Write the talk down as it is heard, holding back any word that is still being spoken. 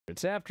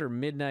It's after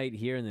midnight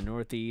here in the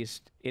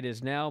Northeast. It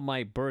is now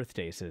my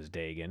birthday, says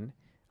Dagan.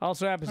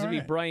 Also happens to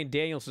be Bryan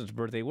Danielson's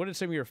birthday. What are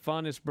some of your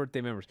fondest birthday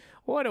memories?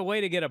 What a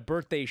way to get a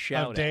birthday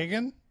shout out.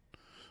 Dagan?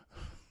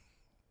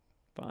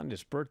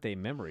 Fondest birthday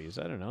memories?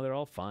 I don't know. They're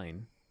all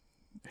fine.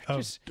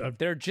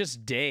 They're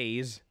just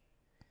days.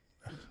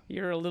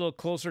 You're a little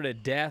closer to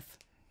death.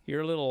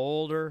 You're a little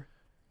older.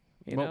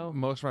 You know?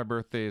 Most of my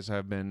birthdays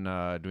have been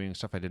doing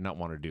stuff I did not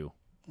want to do.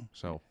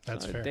 So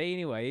that's fair. A day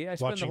anyway. I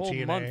spend the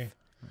whole month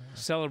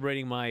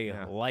celebrating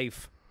my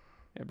life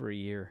every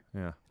year.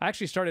 Yeah. I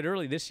actually started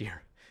early this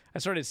year. I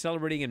started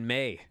celebrating in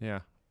May. Yeah.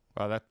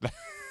 Well, that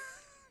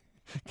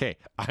okay.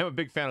 I'm a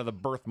big fan of the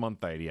birth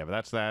month idea,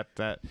 but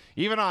that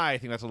even I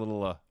think that's a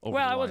little over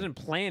the I line. wasn't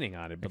planning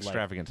on it, but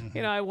extravagant.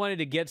 Like, I wanted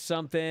to get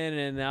something,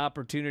 and the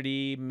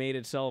opportunity made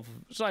itself,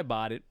 so I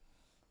bought it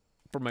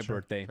for my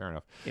birthday. Fair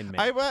enough. In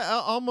May.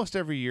 Almost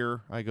every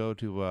year I go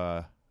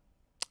to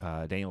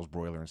Daniel's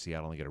Broiler in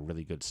Seattle and get a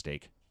really good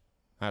steak.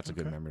 That's a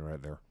good memory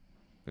right there.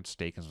 Good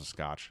steak and some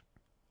scotch.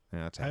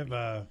 Yeah, that's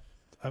happy.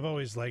 I've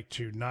always liked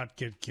to not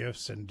get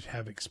gifts and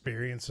have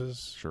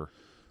experiences. Sure.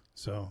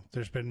 So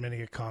there's been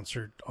many a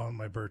concert on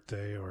my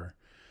birthday, or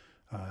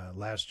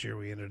last year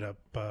we ended up,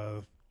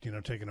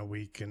 taking a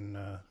week and,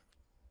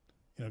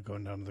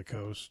 going down to the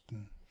coast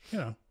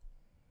and,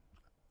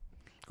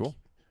 Cool.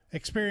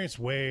 Experience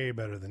way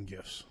better than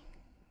gifts.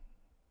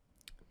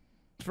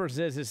 First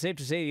says, it's safe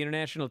to say the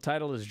international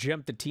title has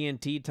jumped the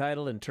TNT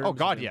title in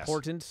terms of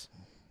importance.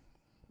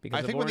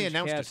 Because I think when they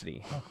announced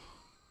Cassidy.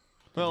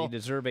 Does he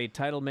deserve a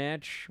title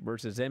match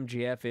versus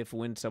MJF if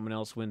someone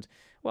else wins?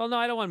 Well, no,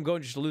 I don't want him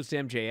going just to lose to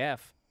MJF.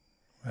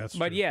 That's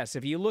but true. Yes,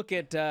 if you look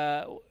at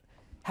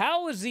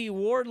how is the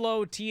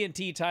Wardlow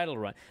TNT title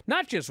run?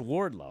 Not just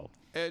Wardlow,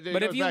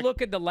 but if you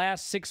look at the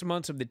last 6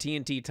 months of the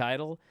TNT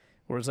title,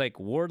 where it's like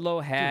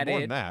Wardlow had more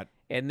it, than that.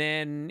 And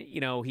then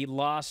he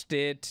lost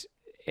it,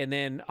 and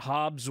then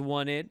Hobbs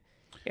won it,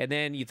 and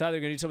then you thought they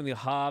were going to do something with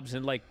Hobbs,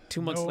 and like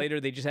 2 months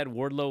later they just had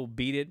Wardlow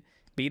beat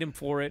him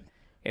for it.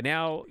 And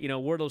now,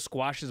 Wardlow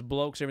squashes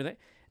blokes and everything.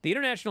 The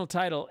international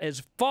title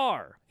has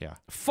far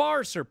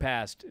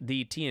surpassed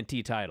the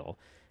TNT title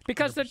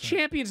because 100%. The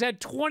champions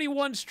had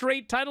 21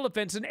 straight title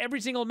defenses and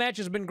every single match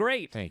has been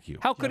great. Thank you.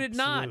 How could it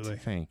not?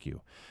 Thank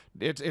you.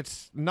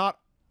 It's not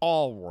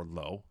all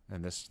Wardlow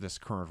and this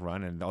current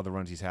run and the other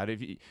runs he's had.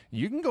 If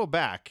you can go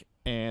back,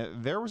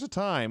 and there was a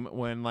time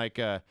when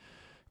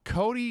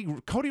Cody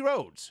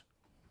Rhodes,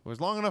 it was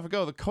long enough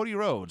ago that Cody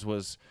Rhodes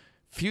was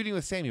feuding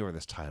with Sammy over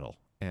this title.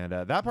 And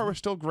that part was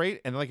still great,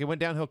 and it went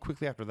downhill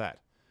quickly after that.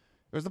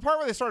 It was the part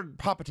where they started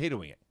hot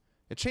potatoing it.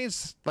 It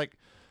changed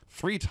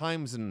 3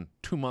 times in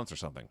 2 months or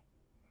something.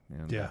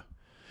 And,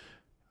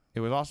 it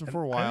was awesome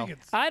for a while.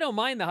 I don't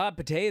mind the hot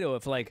potato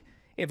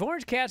if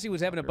Orange Cassidy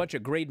was having a bunch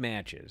of great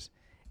matches,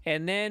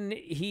 and then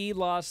he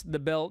lost the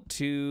belt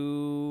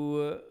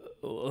to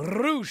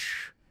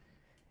Roosh,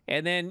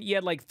 and then you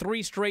had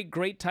 3 straight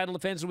great title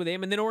defenses with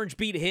him, and then Orange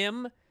beat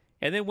him,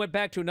 and then went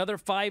back to another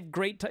 5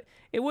 great.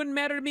 It wouldn't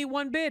matter to me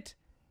one bit.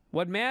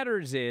 What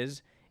matters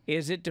is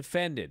it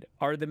defended?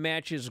 Are the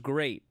matches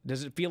great?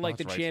 Does it feel like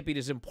the champion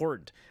is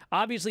important?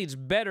 Obviously, it's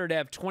better to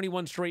have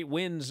 21 straight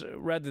wins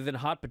rather than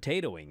hot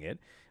potatoing it.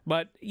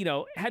 But,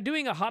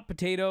 doing a hot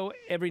potato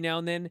every now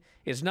and then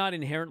is not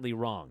inherently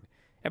wrong.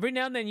 Every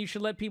now and then you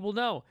should let people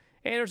know,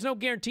 hey, there's no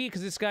guarantee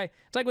because this guy,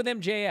 it's like with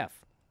MJF.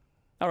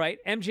 All right,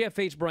 MJF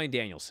faced Bryan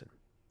Danielson.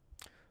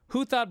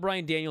 Who thought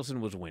Bryan Danielson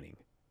was winning?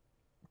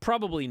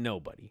 Probably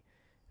nobody.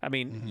 I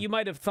mean, you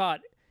might have thought,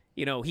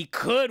 he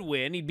could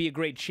win. He'd be a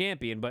great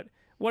champion. But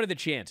what are the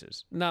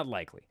chances? Not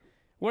likely.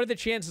 What are the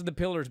chances the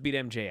Pillars beat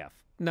MJF?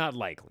 Not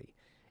likely.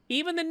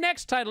 Even the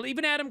next title,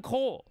 even Adam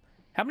Cole.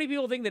 How many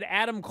people think that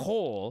Adam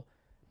Cole,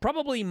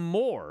 probably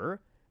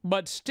more,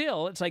 but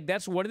still, it's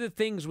that's one of the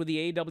things with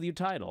the AEW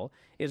title,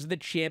 is the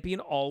champion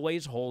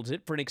always holds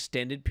it for an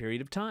extended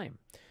period of time.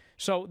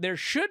 So there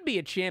should be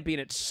a champion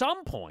at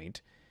some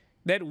point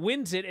that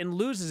wins it and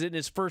loses it in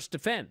his first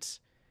defense.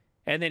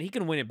 And then he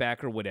can win it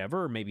back or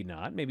whatever, or maybe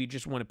not. Maybe you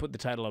just want to put the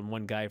title on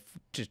one guy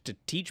just to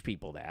teach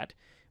people that.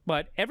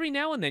 But every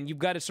now and then, you've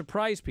got to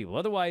surprise people.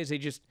 Otherwise,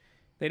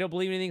 they don't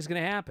believe anything's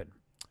going to happen.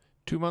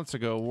 2 months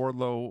ago,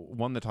 Wardlow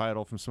won the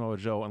title from Samoa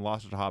Joe and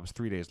lost it to Hobbs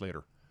 3 days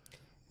later.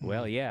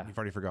 Well, yeah. You've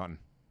already forgotten.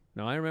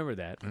 No, I remember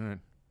that. All right.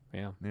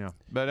 Yeah.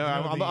 But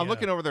I'm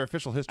looking over their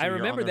official history. I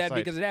remember that site.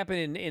 because it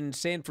happened in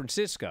San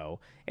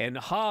Francisco, and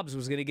Hobbs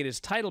was going to get his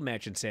title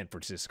match in San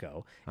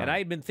Francisco. And I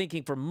had been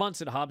thinking for months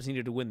that Hobbs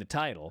needed to win the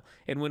title.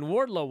 And when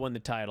Wardlow won the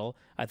title,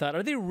 I thought,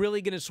 are they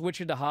really going to switch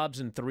it to Hobbs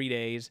in 3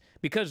 days?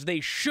 Because they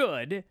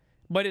should,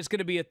 but it's going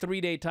to be a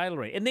 3-day title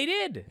reign. And they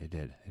did. It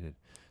did.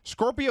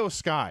 Scorpio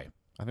Sky.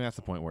 I think that's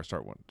the point where it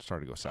started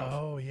to go south.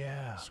 Oh,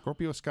 yeah.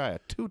 Scorpio Sky, a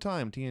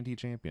 2-time TNT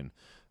champion,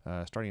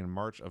 starting in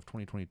March of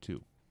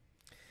 2022.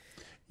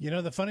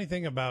 The funny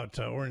thing about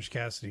Orange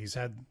Cassidy,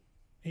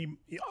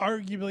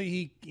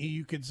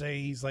 you could say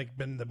he's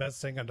been the best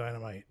thing on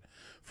Dynamite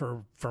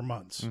for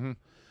months. Mm-hmm.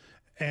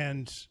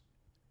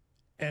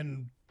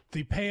 And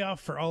the payoff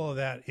for all of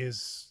that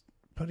is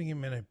putting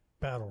him in a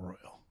battle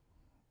royal.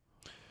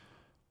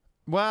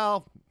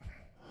 Well,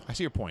 I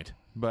see your point,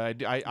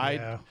 but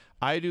Yeah.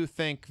 I do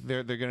think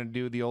they're going to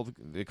do the old.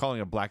 They're calling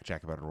it a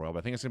blackjack battle royal, but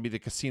I think it's going to be the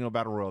casino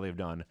battle royal they've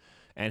done,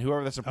 and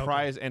whoever the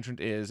surprise entrant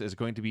is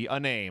going to be a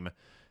name,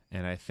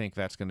 and I think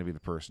that's going to be the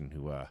person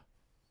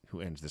who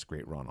ends this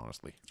great run.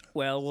 Honestly,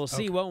 Well, we'll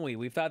see, won't we?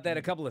 We've thought that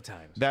a couple of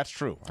times. that's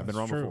true. I've been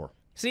wrong true. before.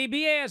 See,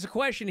 BA has a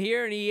question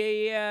here,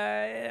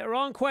 and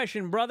wrong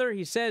question, brother.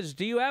 He says,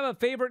 do you have a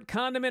favorite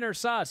condiment or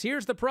sauce?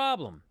 Here's the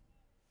problem.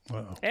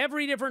 Uh-oh.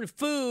 Every different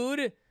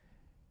food,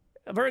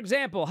 for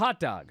example, hot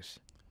dogs.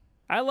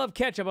 I love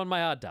ketchup on my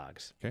hot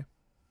dogs. Okay.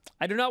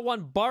 I do not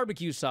want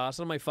barbecue sauce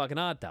on my fucking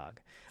hot dog.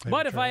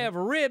 But if I have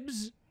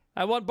ribs,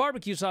 I want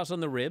barbecue sauce on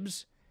the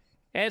ribs,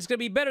 and it's going to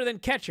be better than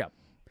ketchup.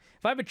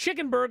 If I have a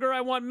chicken burger,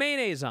 I want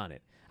mayonnaise on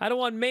it. I don't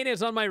want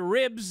mayonnaise on my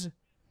ribs.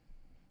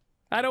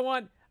 I don't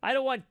want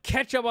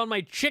ketchup on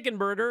my chicken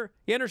burger.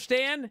 You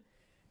understand?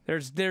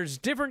 There's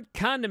different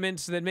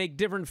condiments that make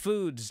different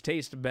foods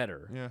taste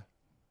better. Yeah.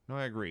 No,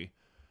 I agree.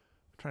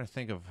 I'm trying to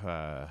think of.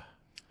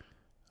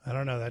 I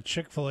don't know, that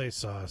Chick-fil-A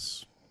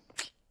sauce.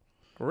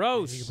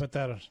 Gross. You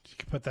can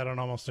put that on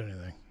almost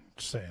anything.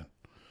 Just saying.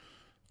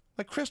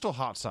 Like Crystal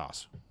hot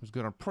sauce was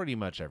good on pretty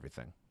much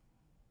everything.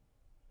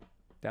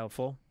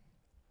 Doubtful.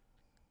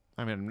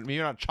 I mean, maybe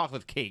not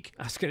chocolate cake.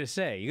 I was going to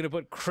say, you're going to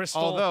put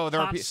crystal Although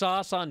there are hot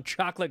sauce on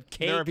chocolate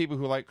cake? There are people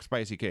who like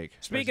spicy cake.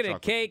 Speaking spicy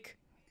of cake,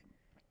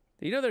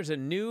 you know there's a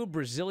new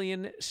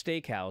Brazilian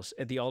steakhouse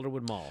at the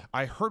Alderwood Mall.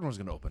 I heard one was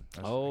going to open.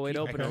 It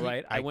opened, all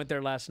right. I went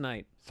there last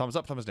night. Thumbs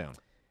up, thumbs down.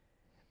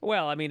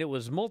 Well, I mean, it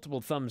was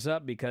multiple thumbs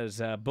up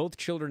because both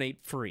children ate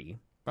free.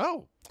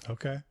 Oh.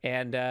 Okay.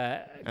 And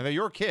they're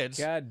your kids.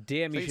 God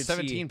damn, you They ate should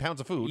 17 see, pounds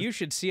of food. You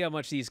should see how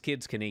much these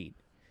kids can eat.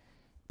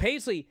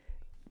 Paisley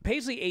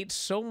ate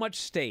so much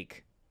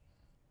steak.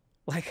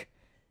 Like,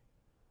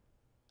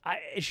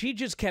 she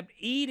just kept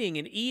eating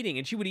and eating,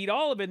 and she would eat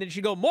all of it, and then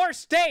she'd go, more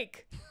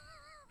steak!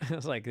 I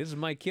was like, this is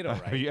my kid, all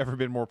right. Have you ever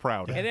been more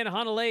proud? And then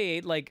Hanale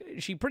ate, like,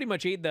 she pretty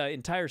much ate the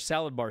entire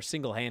salad bar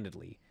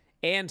single-handedly,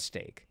 and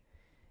steak.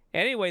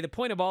 Anyway, the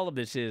point of all of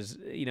this is,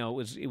 you know,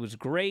 it was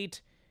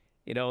great.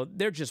 You know,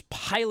 they're just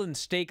piling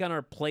steak on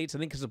our plates. I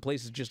think because the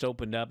place has just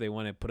opened up, they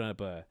want to put up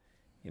a,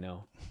 you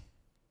know,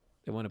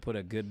 they want to put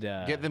a good...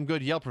 Get them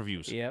good Yelp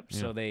reviews. Yep, Yeah.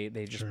 so they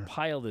just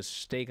pile this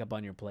steak up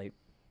on your plate.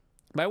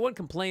 My one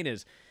complaint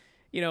is,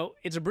 you know,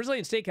 it's a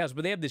Brazilian steakhouse,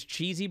 but they have this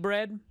cheesy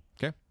bread.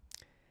 Okay.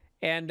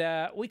 And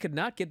we could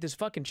not get this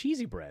fucking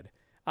cheesy bread.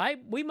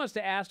 We must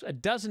have asked a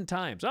dozen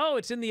times. Oh,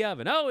 it's in the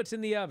oven. Oh, it's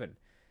in the oven.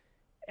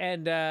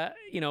 And,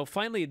 you know,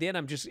 finally, then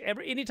I'm just...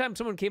 anytime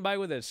someone came by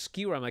with a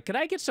skewer, I'm like, could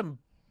I get some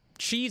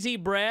cheesy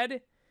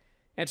bread?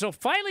 And so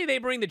finally they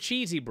bring the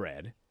cheesy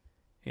bread,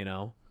 you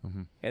know.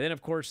 Mm-hmm. And then,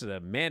 of course, the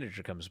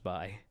manager comes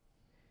by.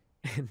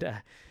 And,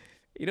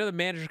 you know, the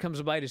manager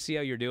comes by to see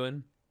how you're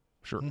doing?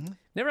 Sure. Mm-hmm.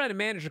 Never had a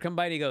manager come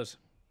by and he goes,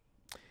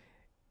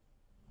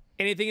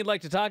 anything you'd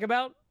like to talk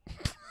about?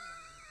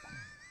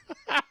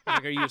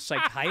 Like, are you a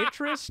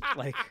psychiatrist?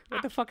 Like,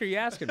 what the fuck are you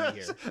asking me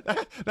here?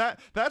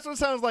 That's what it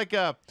sounds like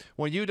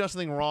when you do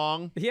something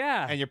wrong.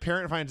 Yeah. And your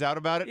parent finds out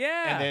about it.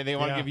 Yeah. And they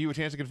want to Yeah. give you a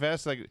chance to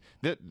confess. Like,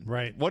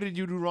 Right. What did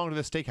you do wrong to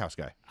this steakhouse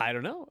guy? I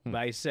don't know. But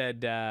I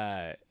said,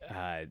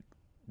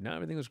 no,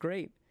 everything was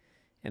great.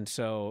 And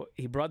so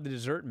he brought the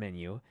dessert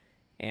menu,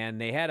 and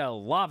they had a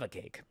lava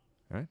cake.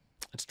 Right.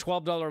 It's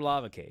 $12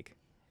 lava cake.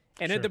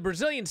 And at the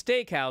Brazilian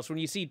steakhouse, when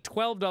you see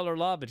 $12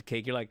 lava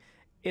cake, you're like,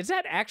 is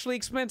that actually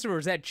expensive or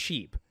is that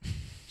cheap?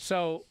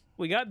 So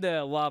we got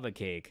the lava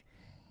cake,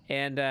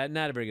 and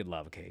not a very good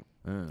lava cake.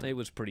 It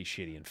was pretty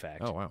shitty, in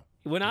fact. Oh, wow.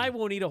 When I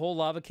won't eat a whole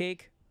lava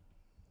cake,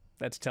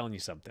 that's telling you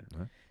something.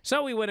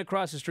 So we went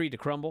across the street to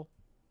Crumble.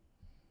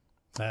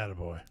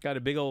 Attaboy. Got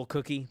a big old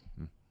cookie.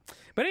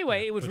 But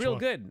anyway, it was Which real one?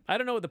 good. I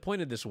don't know what the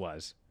point of this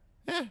was.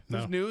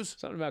 There's news.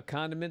 Something about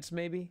condiments,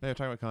 maybe? They're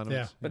talking about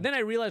condiments. Yeah. But then I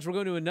realized we're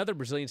going to another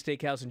Brazilian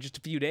steakhouse in just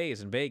a few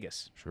days in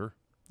Vegas. Sure.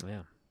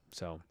 Yeah.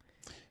 So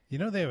You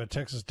know they have a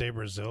Texas Day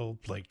Brazil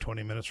like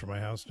 20 minutes from my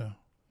house now?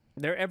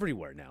 they're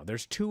everywhere now.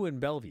 There's two in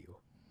Bellevue.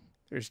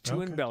 There's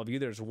two in Bellevue.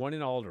 There's one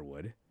in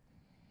Alderwood.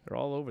 They're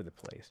all over the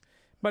place.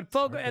 But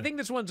I think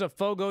this one's a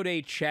Fogo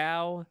de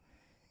Chao.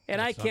 And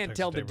It's I not can't Texas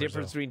tell de the difference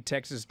Brazil. between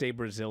Texas Day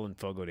Brazil and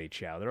Fogo de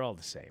Chao. They're all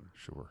the same.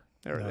 Sure.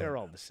 They're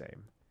all the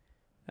same.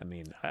 I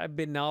mean, I've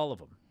been to all of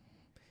them.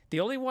 The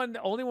only one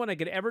I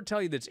could ever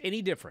tell you that's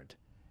any different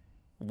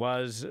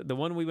was the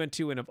one we went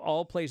to in, of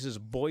all places,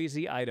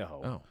 Boise,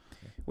 Idaho, Oh.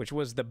 which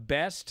was the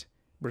best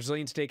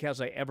Brazilian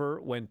steakhouse I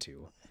ever went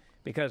to,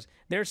 because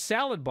their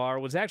salad bar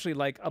was actually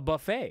like a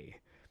buffet.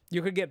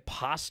 You could get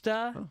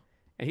pasta,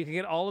 and you could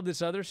get all of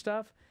this other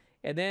stuff.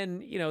 And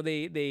then, you know,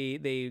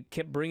 they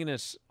kept bringing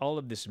us all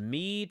of this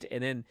meat,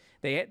 and then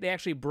they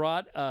actually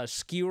brought a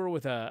skewer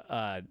with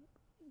a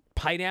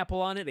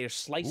pineapple on it. They were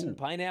slicing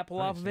pineapple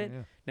off of it.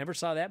 yeah. Never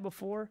saw that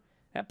before.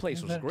 That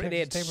place was That great. They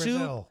had Texas Day soup.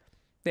 Brazil.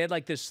 They had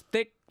like this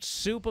thick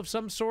soup of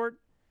some sort.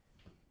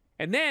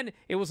 And then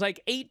it was like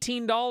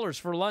 $18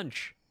 for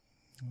lunch.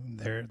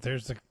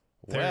 There's the.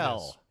 There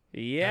Well, it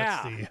is.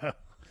 Yeah. That's the,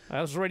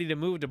 I was ready to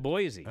move to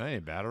Boise. that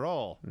ain't bad at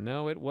all.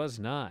 No, it was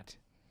not.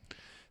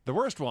 The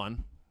worst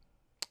one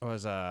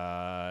was it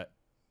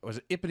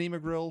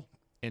Ipanema Grill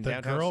in The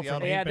downtown girl Seattle?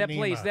 from Yeah,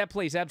 Ipanema. that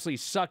place absolutely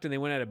sucked, and they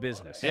went out of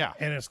business. Yeah.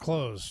 And it's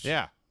closed.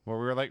 Yeah, where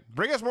we were like,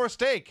 bring us more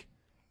steak.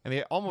 And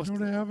they I almost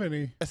don't have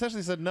any.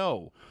 essentially said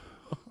no.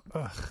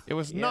 It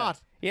was not.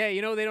 Yeah,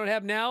 you know what they don't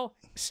have now?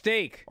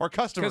 Steak. Or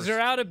customers. Because they're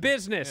out of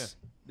business.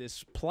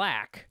 This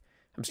plaque.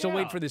 I'm still Yeah.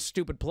 waiting for this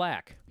stupid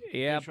plaque.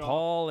 Yeah, Bischoff.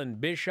 Paul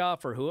and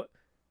Bischoff or who?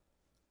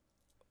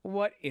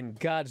 What in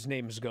God's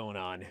name is going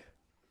on?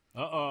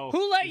 Uh-oh.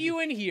 Who let you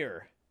in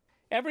here?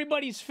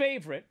 Everybody's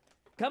favorite.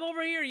 Come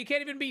over here. You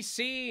can't even be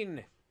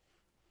seen.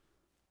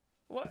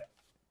 What?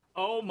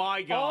 Oh,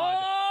 my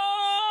God.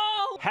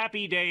 Oh!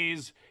 Happy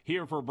days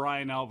here for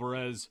Brian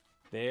Alvarez.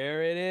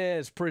 There it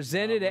is.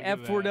 Presented to look at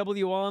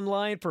F4W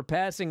Online for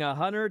passing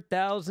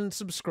 100,000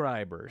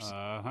 subscribers.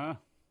 Uh-huh.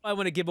 I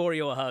want to give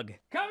Oreo a hug.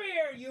 Come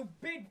here, you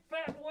big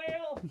fat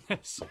whale.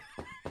 Yes.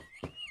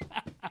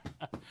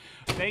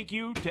 Thank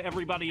you to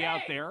everybody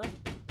out there.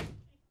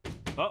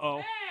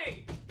 Uh-oh.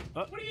 Hey!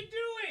 What are you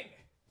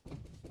doing?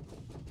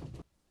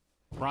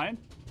 Brian?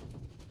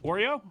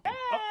 Oreo? Hey,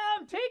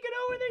 I'm taking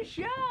over the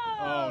show.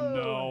 Oh,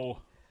 no.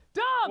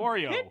 Dom,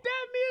 Oreo. hit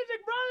that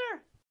music,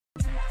 brother.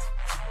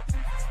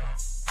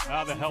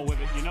 Ah, the hell with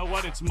it. You know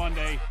what? It's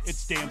Monday.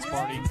 It's dance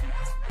party. No,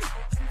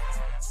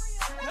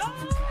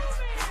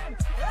 man.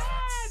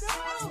 Hey, no.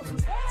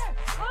 Hey,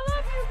 I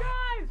love you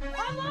guys. I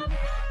love you.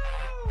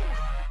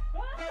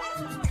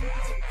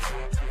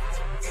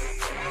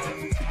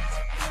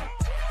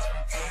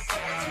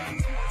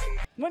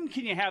 When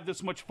can you have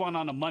this much fun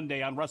on a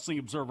Monday on Wrestling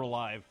Observer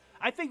Live?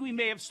 I think we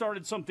may have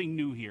started something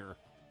new here.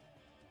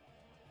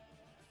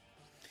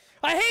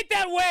 I hate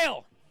that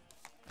whale!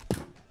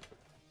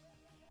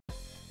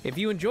 If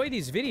you enjoy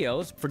these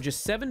videos, for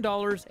just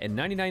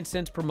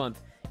 $7.99 per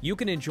month, you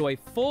can enjoy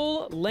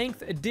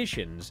full-length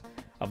editions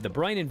of The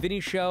Bryan Vinny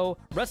Show,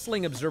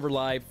 Wrestling Observer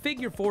Live,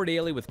 Figure 4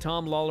 Daily with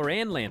Tom Lawler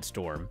and Lance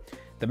Storm,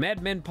 the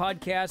Mad Men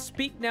podcast,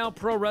 Speak Now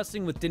Pro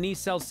Wrestling with Denise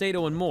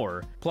Salcedo, and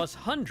more, plus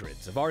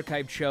hundreds of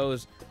archived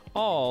shows,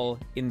 all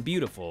in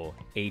beautiful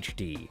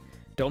HD.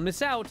 Don't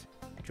miss out.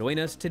 Join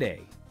us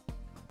today.